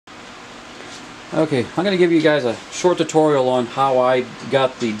Okay, I'm going to give you guys a short tutorial on how I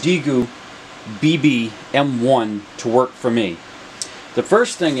got the Digoo BB M1 to work for me. The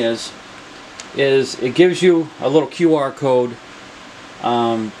first thing is it gives you a little QR code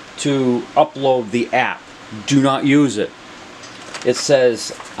to upload the app. Do not use it. It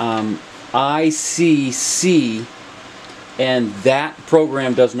says ICSEE, and that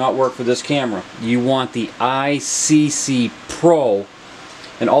program does not work for this camera. You want the ICSEE PRO.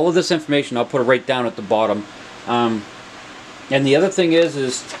 And all of this information, I'll put it right down at the bottom. And the other thing is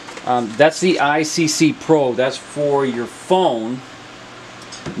that's the ICSEE PRO. That's for your phone.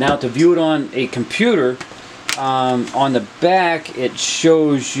 Now, to view it on a computer, on the back it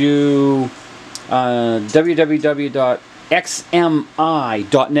shows you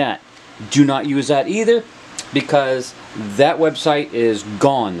www.xmi.net. Do not use that either, because that website is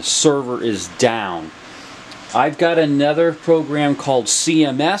gone. The server is down. I've got another program called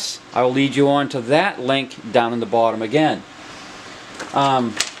CMS. I will lead you on to that link down in the bottom again.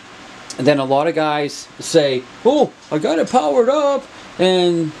 And then a lot of guys say, oh, I got it powered up,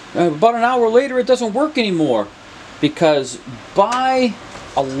 and about an hour later it doesn't work anymore. Because by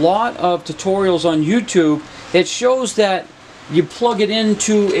a lot of tutorials on YouTube, it shows that you plug it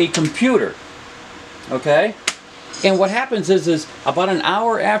into a computer. Okay? And what happens is about an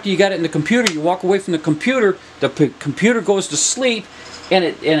hour after you got it in the computer, you walk away from the computer computer goes to sleep, and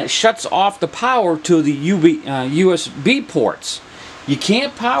it shuts off the power to the USB ports. You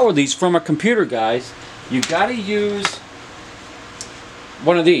can't power these from a computer, guys. You got to use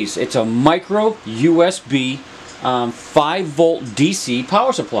one of these. It's a micro USB 5-volt DC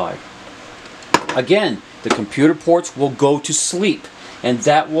power supply. Again, the computer ports will go to sleep, and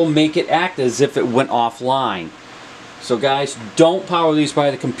that will make it act as if it went offline. So guys, don't power these by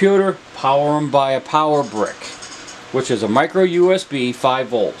the computer, power them by a power brick, which is a micro USB 5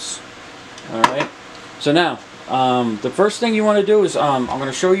 volts. Alright, so now, the first thing you want to do is, I'm going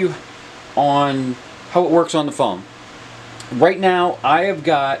to show you on how it works on the phone. Right now, I have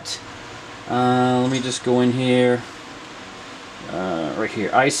got, let me just go in here, right here,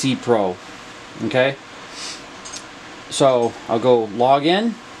 ICSEE PRO, okay? So, I'll go log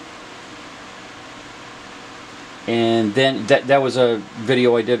in. And then that was a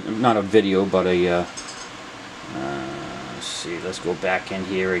video I did, not a video, but a, let's see, let's go back in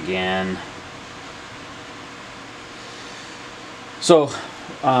here again. So,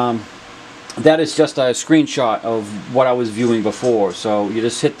 that is just a screenshot of what I was viewing before. So you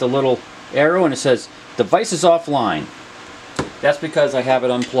just hit the little arrow and it says, device is offline. That's because I have it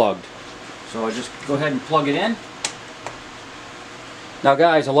unplugged. So I just go ahead and plug it in. Now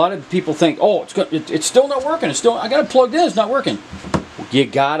guys, a lot of people think, oh, it's still not working. I got it plugged in, it's not working. You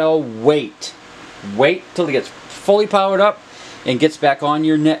gotta wait. Wait till it gets fully powered up and gets back on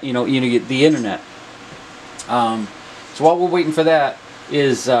your net, you get the internet. So while we're waiting for that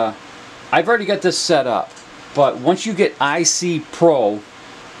is, I've already got this set up. But once you get ICSEE PRO,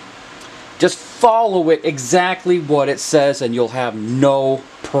 just follow it exactly what it says and you'll have no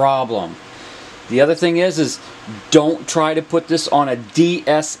problem. The other thing is don't try to put this on a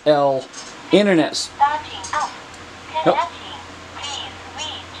DSL internet. Nope.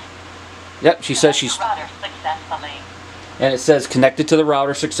 Yep, she says she's... And it says connected to the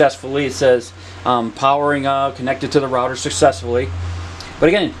router successfully. It says powering up, connected to the router successfully. But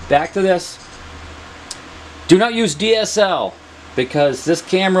again, back to this. Do not use DSL, because this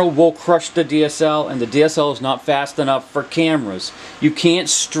camera will crush the DSL, and the DSL is not fast enough for cameras. You can't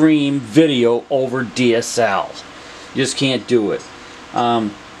stream video over DSL. You just can't do it.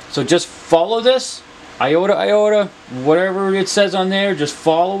 So just follow this, iota, iota, whatever it says on there, just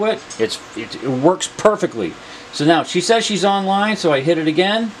follow it. It works perfectly. So now, she says she's online, so I hit it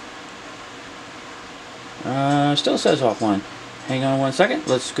again. Still says offline. Hang on one second.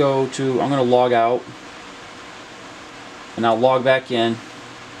 Let's go to, I'm going to log out. And I'll log back in.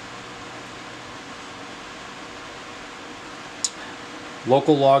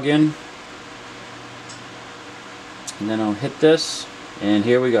 Local login. And then I'll hit this. And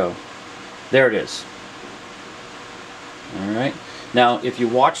here we go. There it is. Alright. Now, if you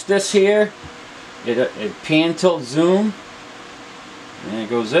watch this here, it pan, tilt, zoom. And it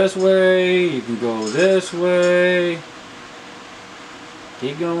goes this way. You can go this way.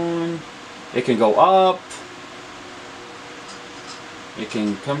 Keep going. It can go up. It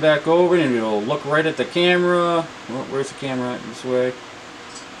can come back over and it'll look right at the camera. Oh, where's the camera? This way.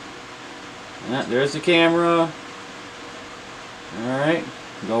 Yeah, there's the camera. Alright.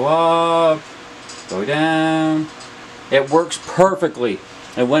 Go up. Go down. It works perfectly.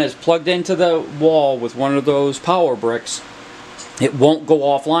 And when it's plugged into the wall with one of those power bricks, it won't go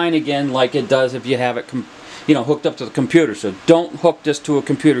offline again like it does if you have it hooked up to the computer. So don't hook this to a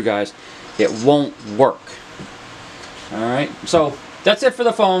computer, guys. It won't work. Alright, so that's it for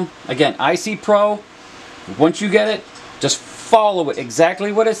the phone. Again, ICSEE Pro. Once you get it, just follow it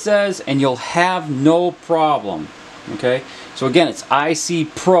exactly what it says and you'll have no problem. Okay, so again, it's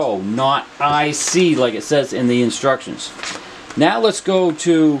ICSEE Pro, not IC like it says in the instructions. Now let's go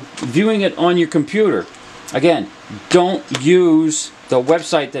to viewing it on your computer. Again, don't use the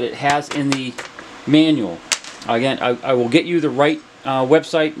website that it has in the manual. Again, I will get you the right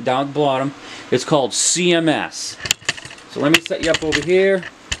website down at the bottom. It's called CMS. So let me set you up over here.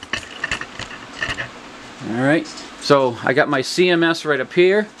 Alright, so I got my CMS right up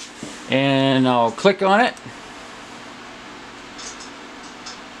here, and I'll click on it.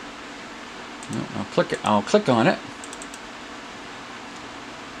 I'll click on it.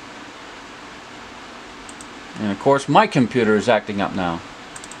 And of course my computer is acting up now.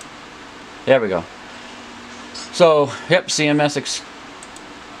 There we go. So, yep, CMS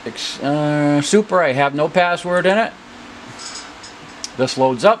Super. I have no password in it. This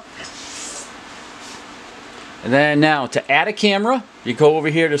loads up. And then now to add a camera, you go over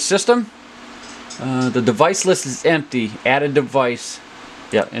here to System. The device list is empty. Add a device.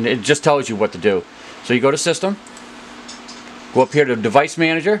 Yeah, and it just tells you what to do. So you go to System. Go up here to Device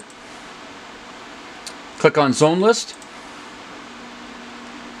Manager. Click on Zone List.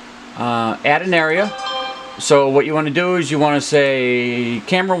 Add an area. So what you want to do is you want to say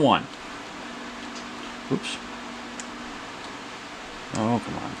Camera 1. Oops. Oh,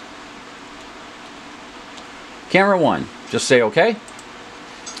 come on. Camera 1. Just say OK.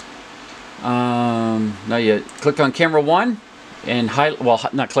 Now you click on Camera 1 and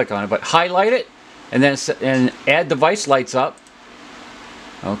not click on it, but highlight it, and then add device lights up.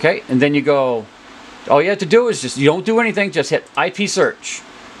 Okay, and then you go. All you have to do is you don't do anything. Just hit IP search.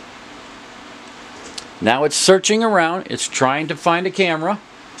 Now it's searching around. It's trying to find a camera.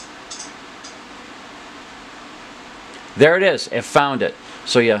 There it is. It found it.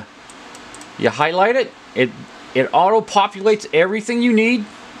 So you highlight it. It auto-populates everything you need.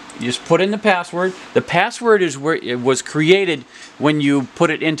 You just put in the password. The password is where it was created when you put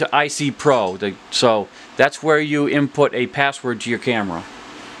it into ICSEE Pro. So that's where you input a password to your camera.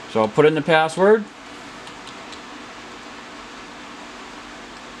 So I'll put in the password.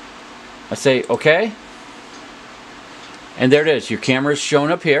 I say OK. And there it is. Your camera is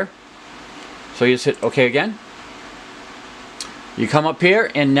shown up here. So you just hit OK again. You come up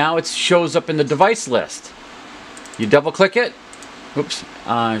here and now it shows up in the device list. You double click it. Oops.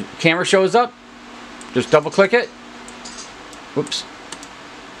 Camera shows up. Just double click it. Oops.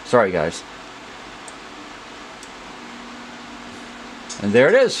 Sorry guys. And there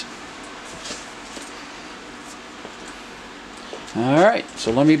it is. Alright,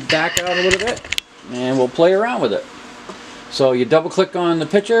 so let me back out a little bit and we'll play around with it. So you double click on the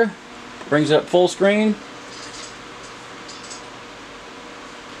picture, brings it up full screen.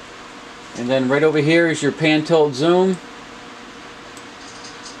 And then right over here is your pan, tilt, zoom.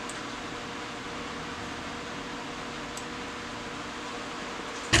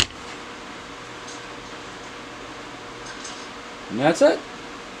 And that's it.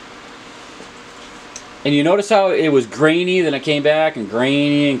 And you notice how it was grainy, then it came back, and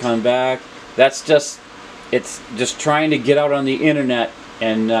grainy, and come back. That's just, it's just trying to get out on the internet.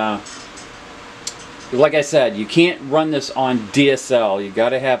 And like I said, you can't run this on DSL. You got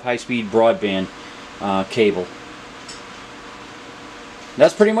to have high-speed broadband cable.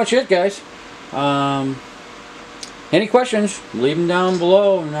 That's pretty much it, guys. Any questions? Leave them down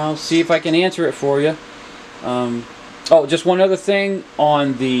below, and I'll see if I can answer it for you. Oh, just one other thing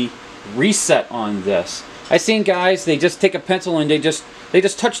on the reset on this. I've seen guys, they just take a pencil and they just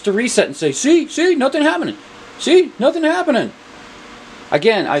touch the reset and say, see, nothing happening. See, nothing happening.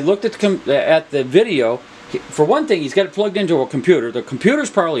 Again, I looked at the video. For one thing, he's got it plugged into a computer. The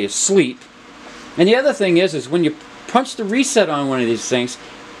computer's probably asleep. And the other thing is when you punch the reset on one of these things,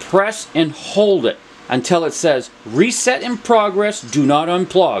 press and hold it until it says reset in progress, do not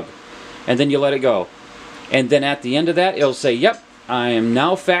unplug. And then you let it go. And then at the end of that, it'll say, yep, I am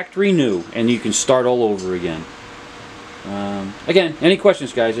now factory new, and you can start all over again. Again, any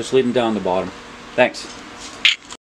questions, guys, just leave them down the bottom. Thanks.